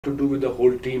to do with the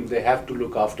whole team. They have to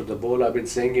look after the ball. I've been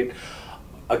saying it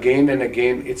again and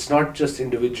again. It's not just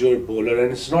individual bowler,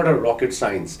 and it's not a rocket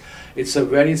science. It's a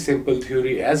very simple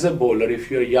theory. As a bowler,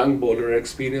 if you're a young bowler,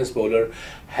 experienced bowler,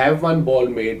 have one ball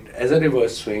made as a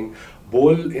reverse swing,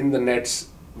 bowl in the nets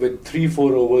with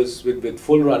 3-4 overs with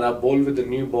full run up, bowl with the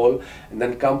new ball, and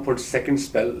then come for second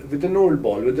spell with an old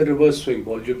ball, with the reverse swing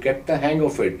ball. You get the hang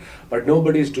of it, but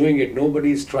nobody's doing it,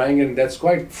 nobody's trying, and that's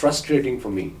quite frustrating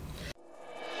for me.